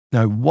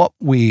Now, what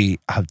we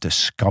have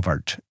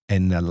discovered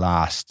in the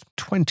last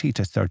 20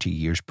 to 30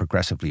 years,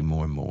 progressively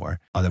more and more,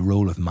 are the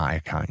role of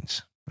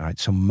myokines, right?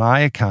 So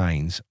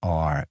myokines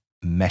are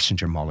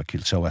messenger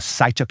molecules. So a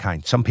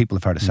cytokine, some people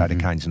have heard of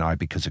cytokines now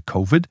because of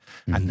COVID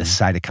and the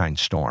cytokine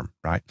storm,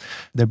 right?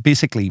 They're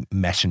basically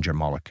messenger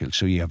molecules.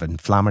 So you have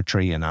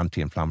inflammatory and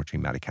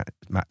anti-inflammatory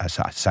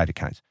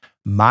cytokines.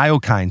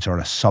 Myokines are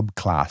a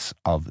subclass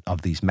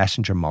of these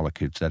messenger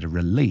molecules that are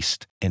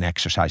released in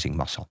exercising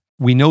muscle.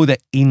 We know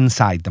that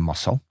inside the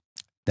muscle,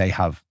 they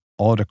have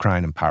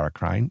autocrine and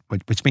paracrine,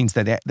 which means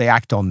that they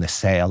act on the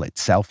cell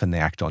itself and they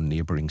act on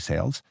neighboring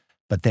cells.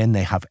 But then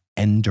they have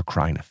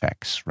endocrine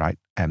effects, right?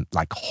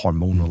 Like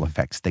hormonal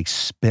effects. They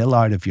spill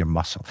out of your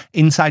muscle.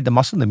 Inside the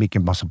muscle, they make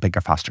your muscle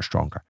bigger, faster,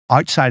 stronger.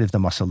 Outside of the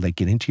muscle, they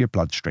get into your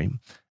bloodstream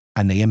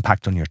and they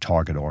impact on your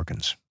target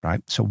organs,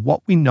 right? So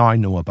what we now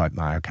know about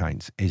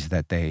myokines is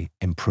that they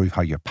improve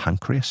how your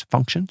pancreas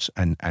functions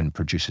and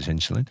produces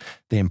insulin.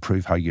 They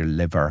improve how your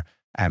liver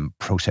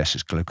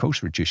processes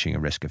glucose, reducing a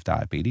risk of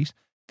diabetes.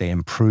 They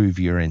improve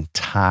your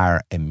entire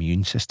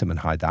immune system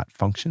and how that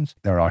functions.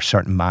 There are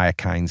certain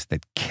myokines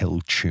that kill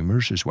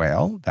tumors as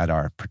well, that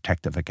are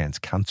protective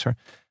against cancer.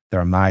 There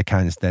are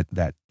myokines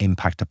that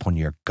impact upon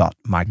your gut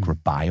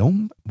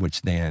microbiome,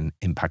 which then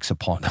impacts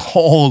upon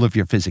all of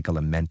your physical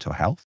and mental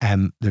health.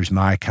 There's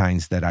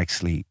myokines that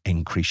actually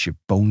increase your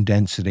bone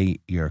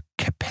density, your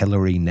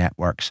capillary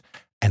networks.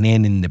 And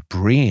then in the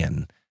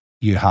brain,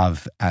 you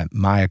have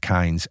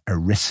myokines,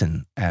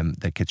 irisin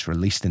that gets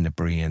released in the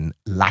brain,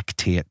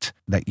 lactate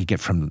that you get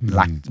from,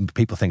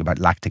 people think about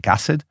lactic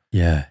acid.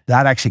 Yeah.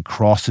 That actually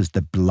crosses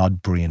the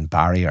blood-brain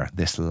barrier,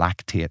 this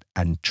lactate,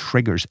 and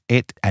triggers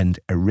it and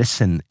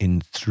irisin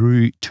in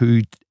through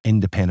two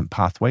independent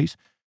pathways,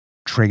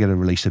 trigger the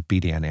release of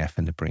BDNF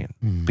in the brain.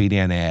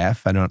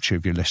 BDNF, I'm not sure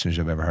if your listeners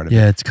have ever heard of it.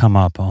 Yeah, it's come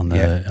up on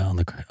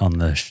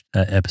the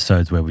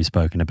episodes where we've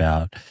spoken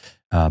about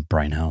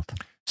brain health.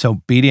 So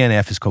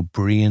BDNF is called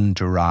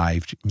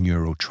brain-derived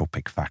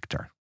neurotropic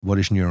factor. What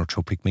does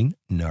neurotropic mean?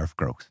 Nerve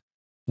growth.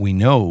 We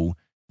know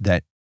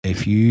that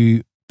if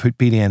you put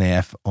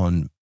BDNF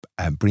on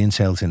brain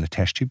cells in a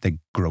test tube, they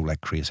grow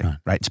like crazy,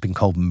 right? It's been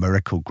called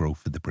miracle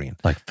growth of the brain.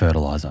 Like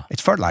fertilizer.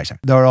 It's fertilizer.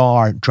 There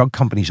are drug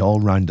companies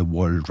all around the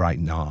world right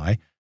now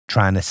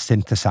trying to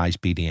synthesize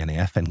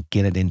BDNF and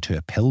get it into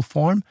a pill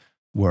form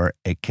where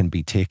it can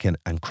be taken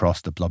and cross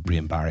the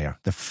blood-brain barrier.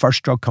 The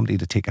first drug company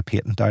to take a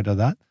patent out of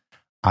that,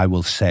 I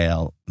will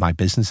sell my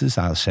businesses,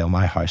 I'll sell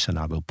my house, and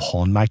I will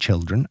pawn my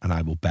children, and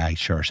I will buy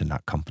shares in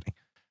that company.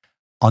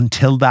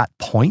 Until that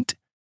point,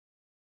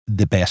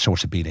 the best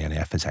source of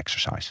BDNF is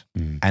exercise.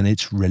 And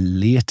it's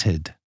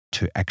related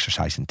to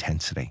exercise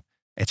intensity.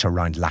 It's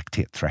around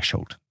lactate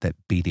threshold that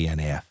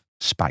BDNF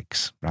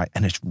spikes, right?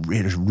 And it's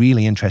a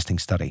really interesting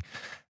study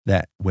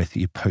that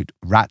you put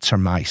rats or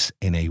mice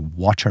in a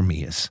water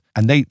maze,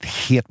 and they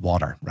hate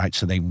water, right?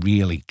 So they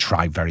really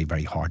try very,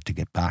 very hard to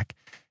get back.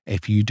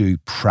 If you do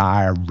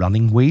prior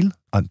running wheel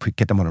and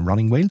get them on a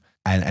running wheel,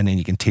 and then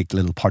you can take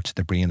little parts of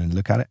the brain and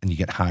look at it, and you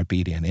get higher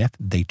BDNF,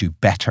 they do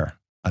better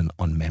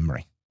on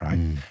memory, right?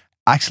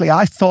 Actually,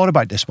 I thought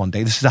about this one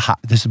day. This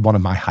is one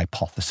of my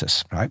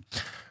hypotheses, right?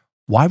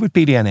 Why would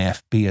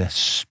BDNF be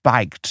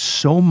spiked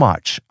so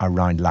much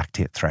around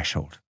lactate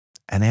threshold?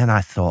 And then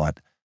I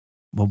thought,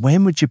 well,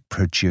 when would you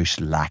produce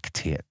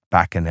lactate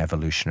back in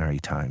evolutionary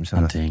times?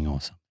 Hunting or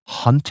something.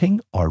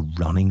 Hunting or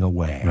running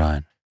away.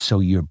 Right. So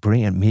your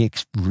brain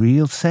makes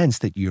real sense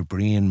that your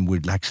brain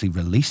would actually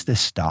release this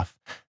stuff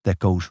that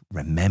goes,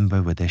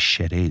 remember where this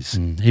shit is.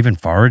 Even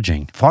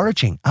foraging.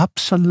 Foraging,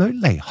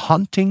 absolutely.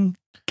 Hunting,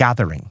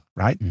 gathering,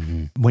 right?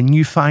 When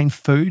you find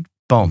food,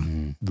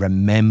 boom,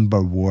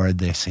 remember where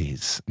this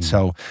is.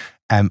 So,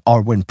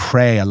 or when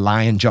prey, a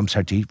lion jumps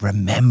out to eat,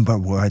 remember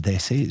where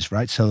this is,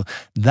 right? So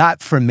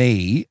that for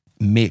me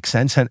makes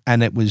sense.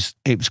 And it was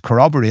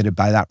corroborated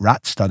by that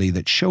rat study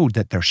that showed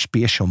that their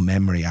spatial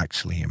memory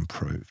actually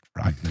improved,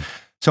 right?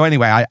 So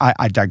anyway,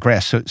 I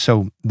digress.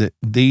 So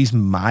these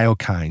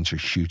myokines are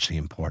hugely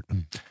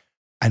important.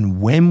 And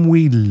when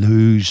we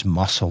lose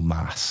muscle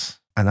mass,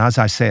 and as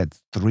I said,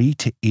 3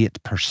 to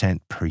 8%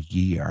 per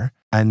year,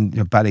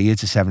 and by the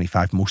age of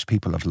 75, most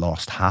people have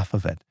lost half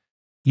of it.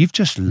 You've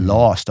just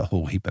lost a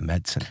whole heap of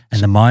medicine.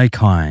 And the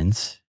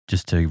myokines,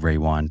 just to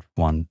rewind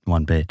one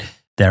bit,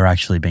 they're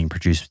actually being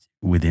produced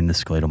within the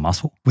skeletal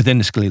muscle? Within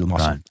the skeletal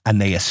muscle. Right. And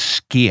they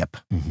escape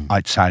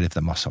outside of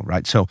the muscle,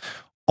 right? So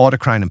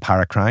autocrine and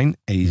paracrine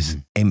is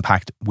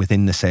impact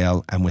within the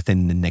cell and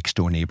within the next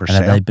door neighbor cell.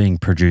 And are they being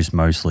produced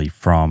mostly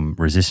from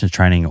resistance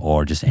training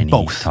or just any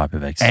type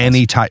of exercise?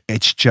 Any type.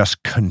 It's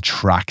just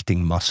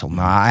contracting muscle.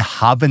 Now, I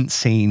haven't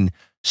seen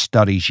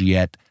studies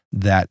yet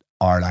that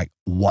are like,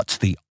 what's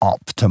the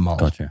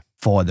optimal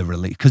for the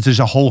release? Because there's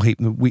a whole heap.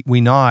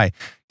 We now,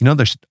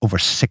 there's over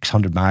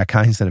 600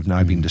 myokines that have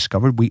now been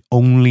discovered. We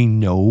only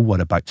know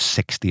what about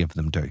 60 of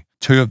them do.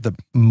 Two of the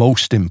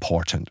most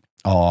important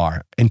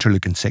are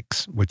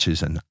interleukin-6, which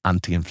is an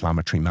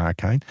anti-inflammatory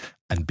myokine,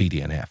 and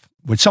BDNF,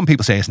 which some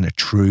people say isn't a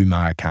true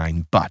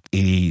myokine, but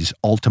it is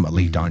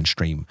ultimately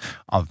downstream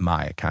of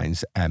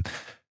myokines.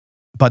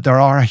 But there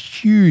are a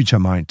huge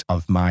amount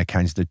of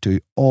myokines that do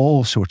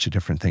all sorts of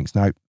different things.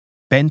 Now,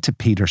 Bente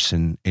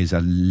Peterson is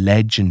a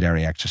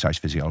legendary exercise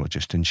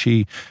physiologist, and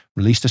she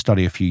released a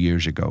study a few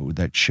years ago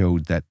that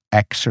showed that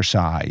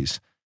exercise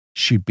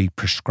should be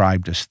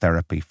prescribed as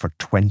therapy for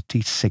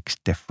 26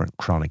 different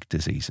chronic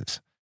diseases.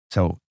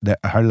 So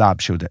her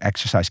lab showed that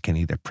exercise can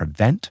either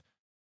prevent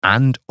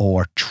and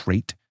or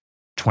treat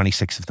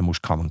 26 of the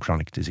most common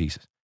chronic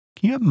diseases.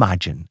 Can you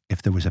imagine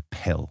if there was a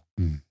pill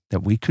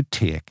that we could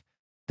take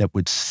that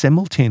would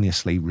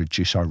simultaneously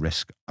reduce our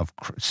risk of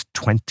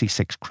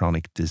 26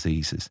 chronic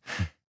diseases?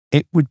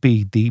 It would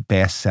be the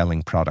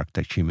best-selling product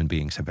that human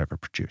beings have ever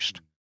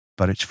produced.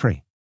 But it's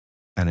free,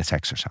 and it's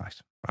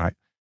exercise, right?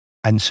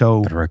 And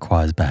so... But it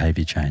requires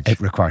behavior change. It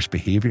requires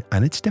behavior,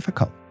 and it's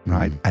difficult,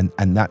 right?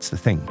 And that's the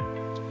thing.